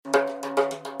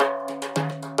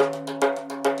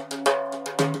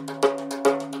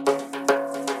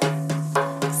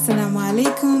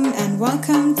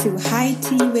welcome to High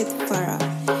Tea with Farah.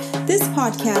 This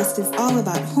podcast is all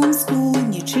about homeschool,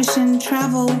 nutrition,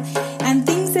 travel, and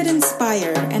things that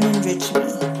inspire and enrich me.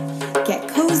 Get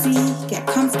cozy, get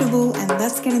comfortable, and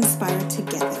let's get inspired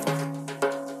together.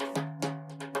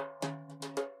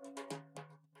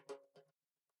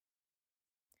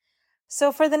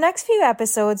 So for the next few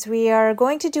episodes, we are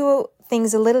going to do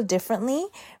things a little differently,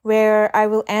 where I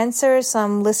will answer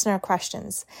some listener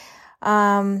questions.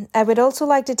 I would also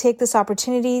like to take this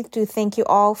opportunity to thank you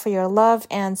all for your love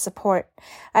and support.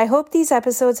 I hope these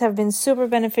episodes have been super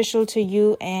beneficial to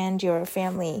you and your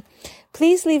family.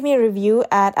 Please leave me a review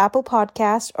at Apple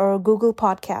Podcast or Google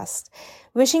Podcast.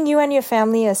 Wishing you and your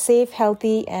family a safe,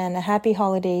 healthy, and a happy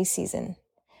holiday season.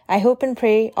 I hope and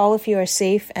pray all of you are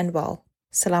safe and well.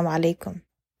 Assalamu alaikum.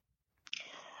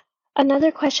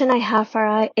 Another question I have,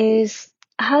 Farah, is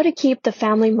how to keep the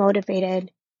family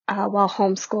motivated while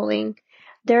homeschooling.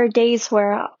 There are days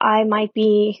where I might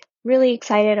be really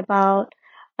excited about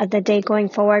the day going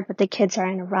forward, but the kids are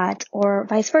in a rut, or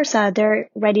vice versa. They're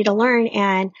ready to learn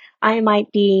and I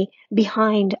might be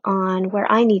behind on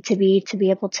where I need to be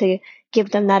able to give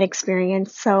them that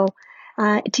experience. So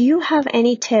do you have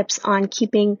any tips on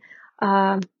keeping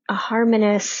a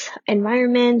harmonious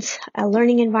environment, a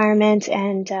learning environment,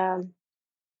 and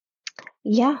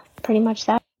pretty much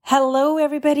that. Hello,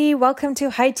 everybody. Welcome to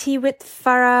High Tea with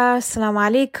Farah. Assalamu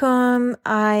alaikum.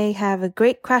 I have a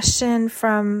great question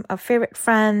from a favorite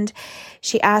friend.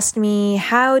 She asked me,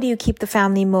 how do you keep the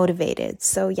family motivated?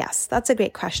 So yes, that's a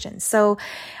great question. So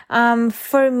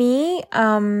for me,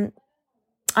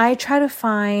 I try to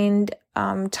find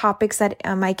topics that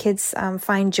my kids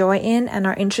find joy in and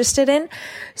are interested in.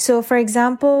 So for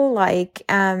example, like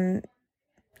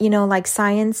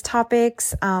science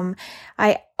topics,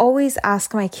 I always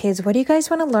ask my kids, what do you guys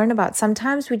want to learn about?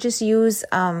 Sometimes we just use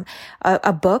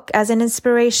a book as an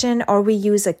inspiration, or we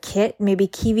use a kit, maybe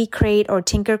Kiwi Crate or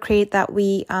Tinker Crate that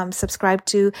we subscribe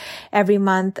to every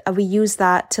month. We use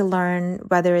that to learn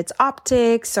whether it's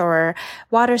optics or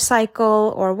water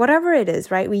cycle or whatever it is,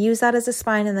 right? We use that as a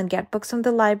spine and then get books from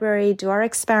the library, do our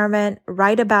experiment,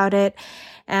 write about it,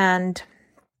 and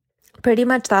pretty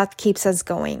much that keeps us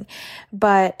going.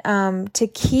 But to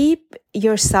keep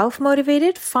yourself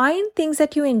motivated, find things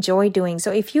that you enjoy doing.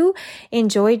 So if you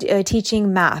enjoy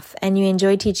teaching math and you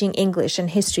enjoy teaching English and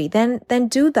history, then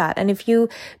do that. And if you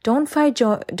don't find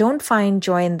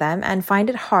joy in them and find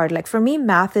it hard, like for me,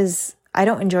 I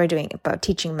don't enjoy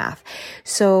teaching math.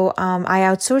 So, I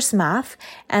outsource math,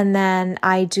 and then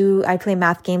I play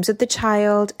math games with the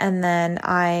child, and then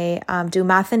I, do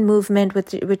math and movement,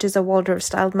 which is a Waldorf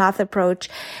styled math approach.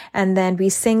 And then we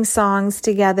sing songs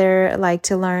together, like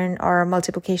to learn our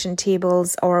multiplication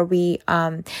tables, or we,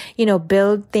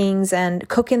 build things and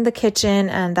cook in the kitchen.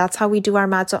 And that's how we do our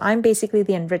math. So I'm basically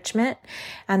the enrichment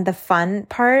and the fun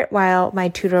part, while my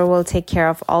tutor will take care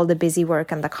of all the busy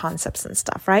work and the concepts and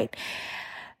stuff, right?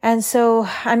 And so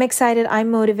I'm excited. I'm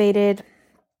motivated.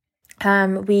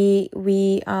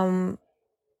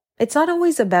 It's not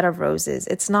always a bed of roses.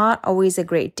 It's not always a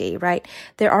great day, right?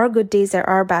 There are good days. There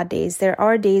are bad days. There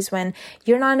are days when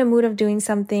you're not in a mood of doing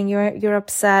something. You're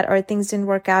upset, or things didn't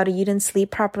work out, or you didn't sleep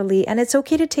properly. And it's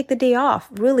okay to take the day off.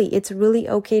 Really, it's really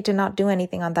okay to not do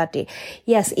anything on that day.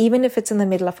 Yes, even if it's in the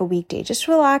middle of a weekday, just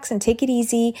relax and take it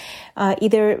easy.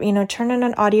 Either, turn on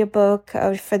an audiobook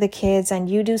for the kids and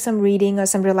you do some reading or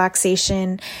some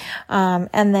relaxation.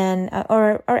 And then,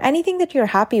 or anything that you're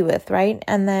happy with, right?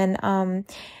 And then,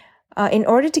 in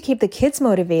order to keep the kids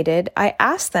motivated, I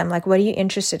ask them, like, what are you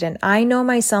interested in? I know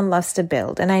my son loves to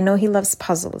build, and I know he loves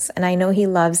puzzles, and I know he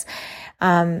loves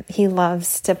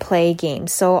to play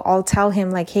games. So I'll tell him,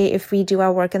 like, hey, if we do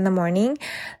our work in the morning,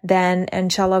 then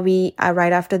inshallah,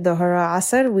 right after Dhuhr or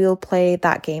Asr, we'll play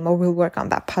that game, or we'll work on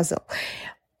that puzzle.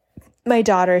 My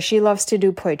daughter, she loves to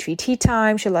do poetry tea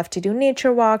time. She loves to do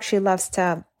nature walk. She loves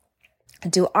to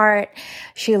do art.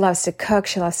 She loves to cook.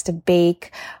 She loves to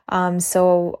bake. And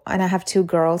I have 2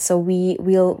 girls. So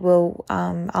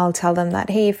I'll tell them that,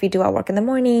 hey, if we do our work in the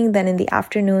morning, then in the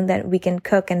afternoon, then we can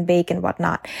cook and bake and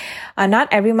whatnot. Not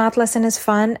every math lesson is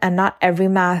fun, and not every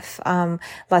math,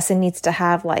 lesson needs to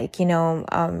have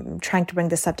trying to bring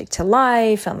the subject to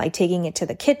life and like taking it to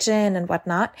the kitchen and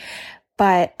whatnot.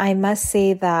 But I must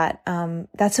say that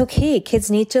that's okay.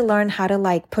 Kids need to learn how to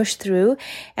like push through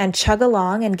and chug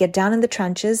along and get down in the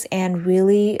trenches and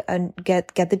really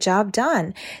get the job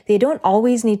done. They don't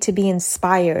always need to be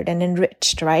inspired and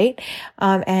enriched, right?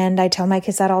 And I tell my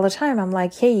kids that all the time. I'm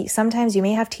like, hey, sometimes you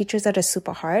may have teachers that are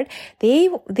super hard. They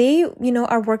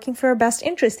are working for your best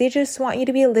interest. They just want you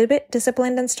to be a little bit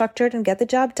disciplined and structured and get the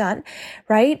job done,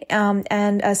 right?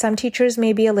 And some teachers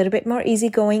may be a little bit more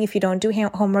easygoing if you don't do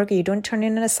homework or you don't turn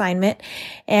in an assignment,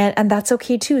 and that's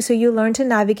okay too. So you learn to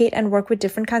navigate and work with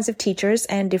different kinds of teachers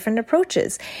and different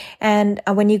approaches. And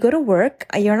when you go to work,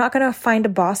 you're not going to find a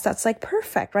boss that's like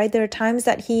perfect, right? There are times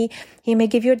that he may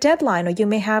give you a deadline, or you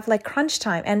may have like crunch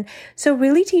time. And so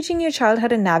really teaching your child how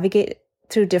to navigate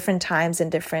through different times and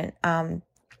different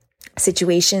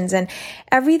situations, and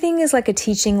everything is like a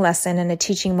teaching lesson and a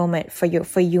teaching moment for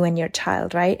you and your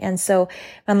child, right? And so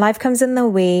when life comes in the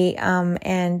way,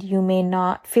 and you may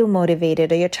not feel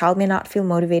motivated, or your child may not feel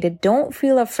motivated, don't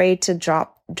feel afraid to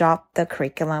drop the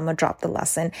curriculum or drop the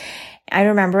lesson. I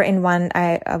remember in one,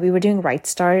 we were doing Right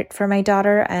Start for my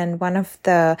daughter, and one of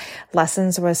the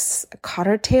lessons was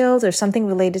cotter tails or something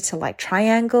related to like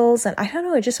triangles. And I don't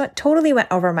know, it just totally went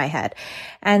over my head.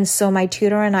 And so my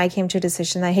tutor and I came to a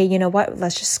decision that, hey, you know what?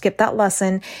 Let's just skip that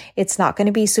lesson. It's not going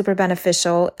to be super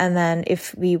beneficial. And then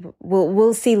if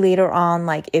we'll see later on,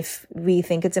 like if we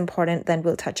think it's important, then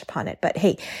we'll touch upon it. But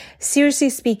hey, seriously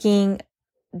speaking,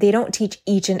 they don't teach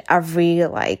each and every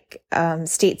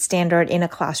state standard in a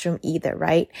classroom either,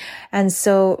 right? And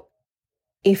so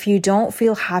if you don't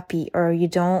feel happy, or you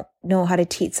don't know how to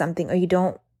teach something, or you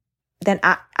don't, then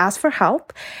ask for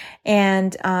help,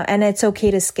 and it's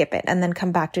okay to skip it and then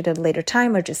come back to it at a later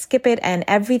time, or just skip it. And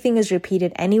everything is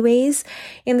repeated anyways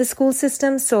in the school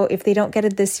system. So if they don't get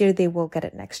it this year, they will get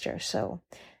it next year. So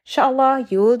inshallah,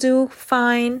 you will do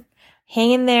fine.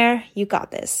 Hang in there. You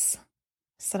got this.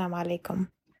 Assalamu alaikum.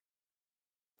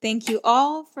 Thank you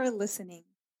all for listening.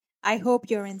 I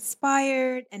hope you're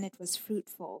inspired and it was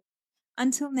fruitful.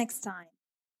 Until next time,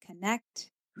 connect,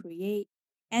 create,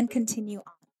 and continue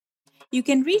on. You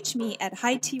can reach me at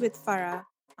High Tea with Farah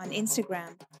on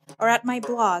Instagram, or at my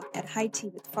blog at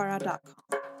highteawithfarah.com.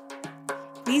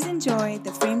 Please enjoy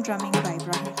the frame drumming by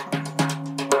Ibrahim Khan.